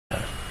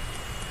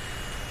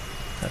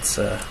it's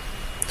a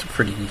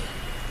pretty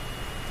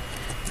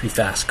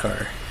fast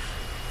car.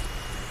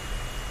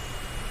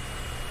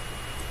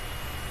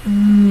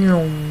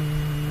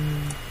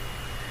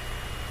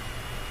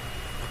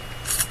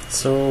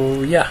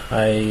 So yeah,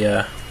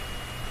 I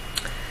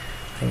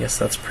guess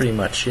that's pretty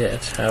much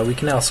it. We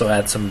can also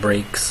add some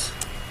brakes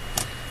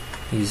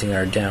using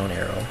our down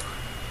arrow.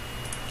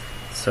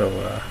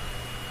 So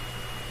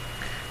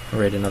I'll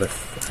write another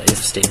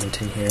if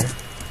statement in here.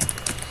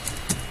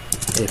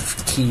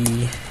 If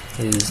key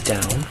is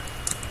down,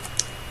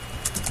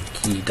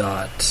 key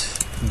dot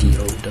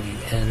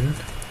down,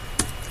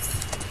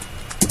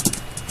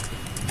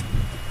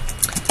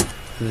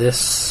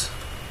 this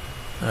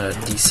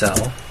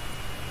decel,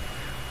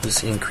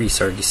 just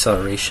increase our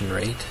deceleration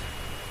rate,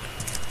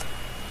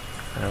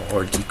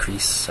 or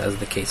decrease as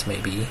the case may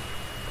be,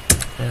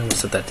 and we'll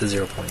set that to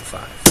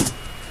 0.5.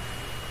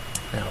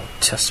 Now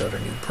test out our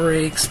new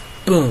brakes.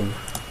 Boom.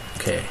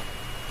 Okay.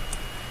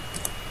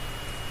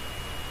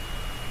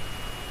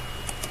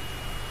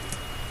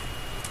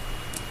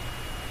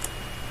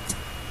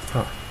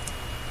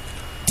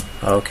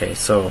 Okay,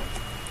 so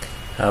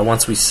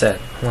once I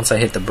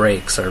hit the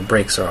brakes, our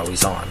brakes are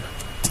always on.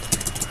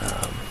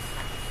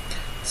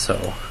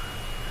 So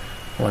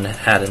I want to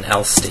add an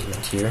else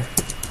statement here.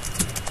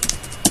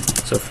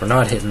 So if we're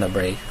not hitting the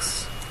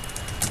brakes,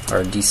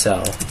 our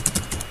decel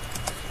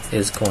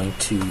is going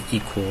to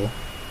equal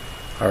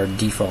our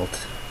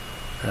default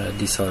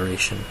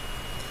deceleration.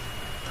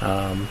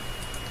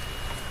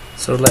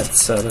 So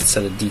let's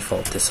set a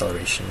default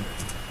deceleration,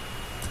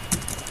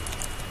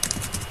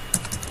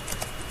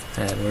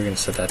 and we're going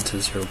to set that to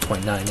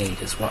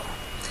 0.98 as well.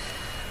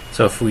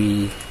 So if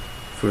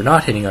we're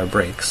not hitting our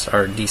brakes,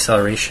 our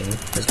deceleration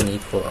is going to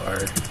equal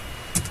our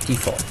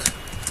default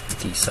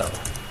decel.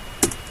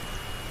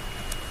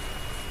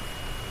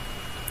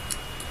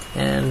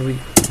 And we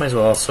might as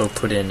well also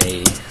put in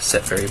a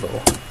set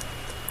variable,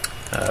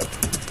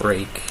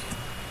 brake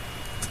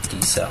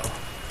decel,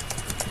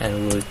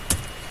 and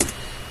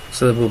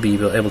so that we'll be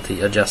able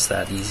to adjust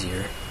that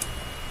easier.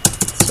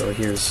 So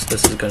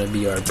this is going to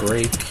be our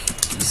brake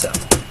decel,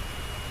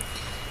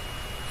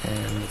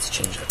 and let's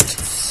change that to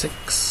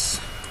 6,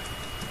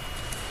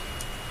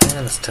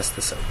 and let's test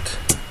this out.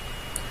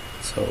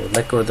 So if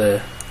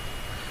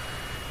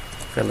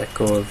I let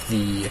go of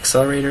the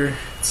accelerator,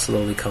 it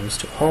slowly comes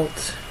to a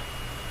halt.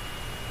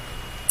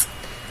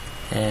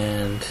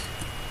 And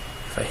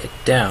if I hit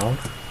down,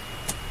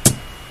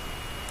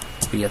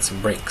 we get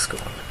some brakes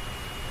going.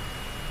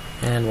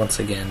 And once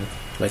again,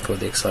 let go of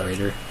the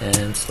accelerator,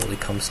 and slowly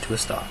comes to a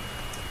stop.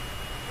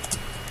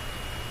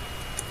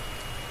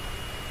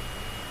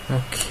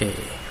 Okay.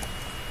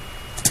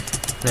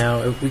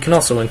 Now we can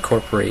also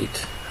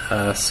incorporate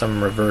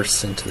some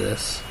reverse into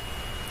this.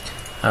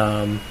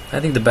 I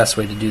think the best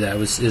way to do that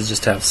is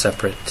just to have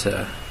separate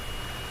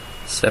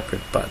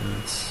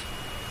buttons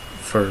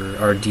for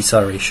our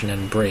deceleration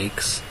and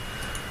brakes.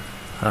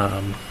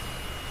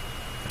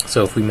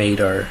 So if we made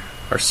our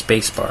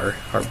space bar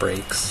our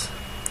brakes,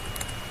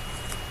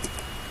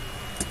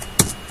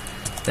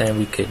 then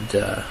we could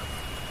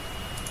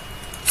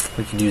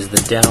use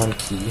the down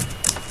key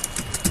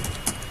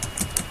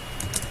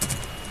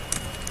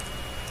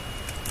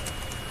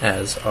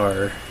as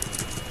our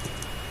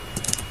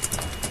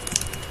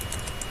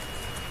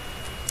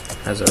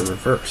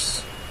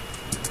reverse.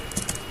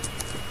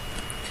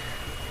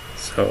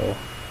 So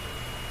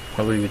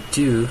what we would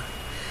do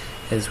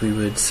is we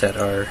would set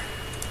our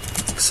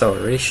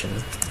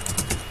acceleration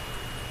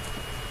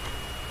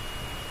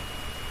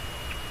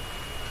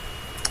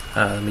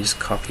let me just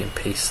copy and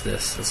paste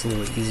this, it's a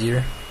little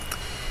easier.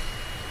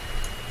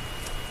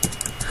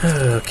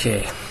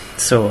 Okay,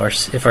 so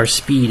if our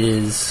speed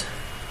is,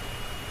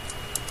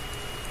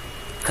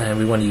 and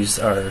we want to use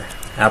our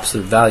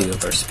absolute value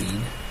of our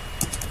speed,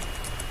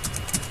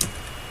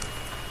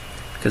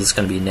 because it's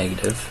going to be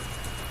negative.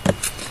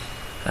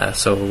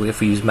 So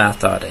if we use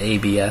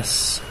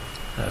math.abs,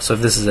 so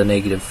if this is a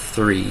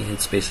 -3,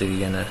 it's basically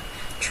going to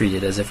treat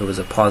it as if it was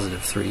a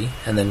 +3,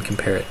 and then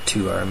compare it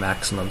to our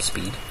maximum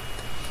speed.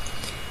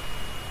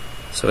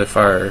 So if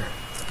our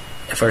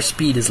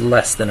speed is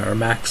less than our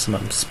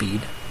maximum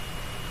speed,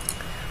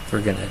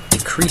 we're going to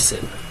decrease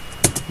it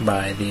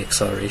by the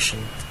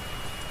acceleration.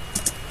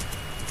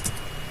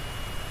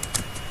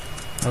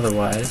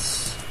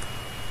 Otherwise,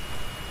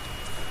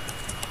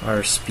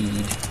 our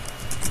speed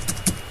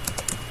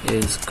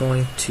is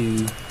going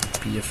to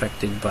be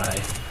affected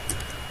by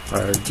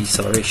our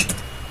deceleration.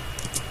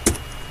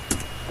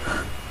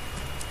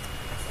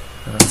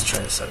 Now let's try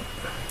this out.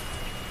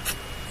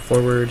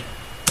 Forward,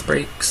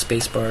 brake,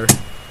 spacebar,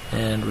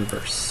 and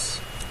reverse.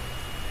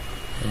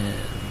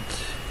 And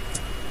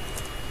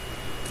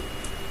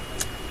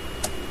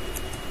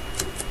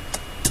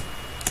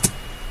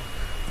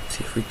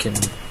see if we can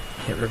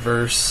hit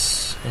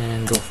reverse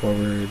and go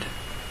forward.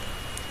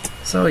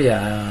 So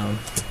yeah,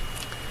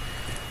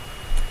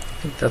 I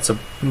think that's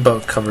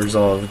about covers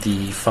all of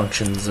the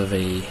functions of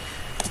a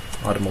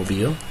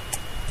automobile.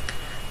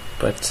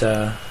 But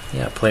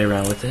yeah, play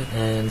around with it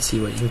and see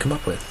what you can come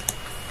up with.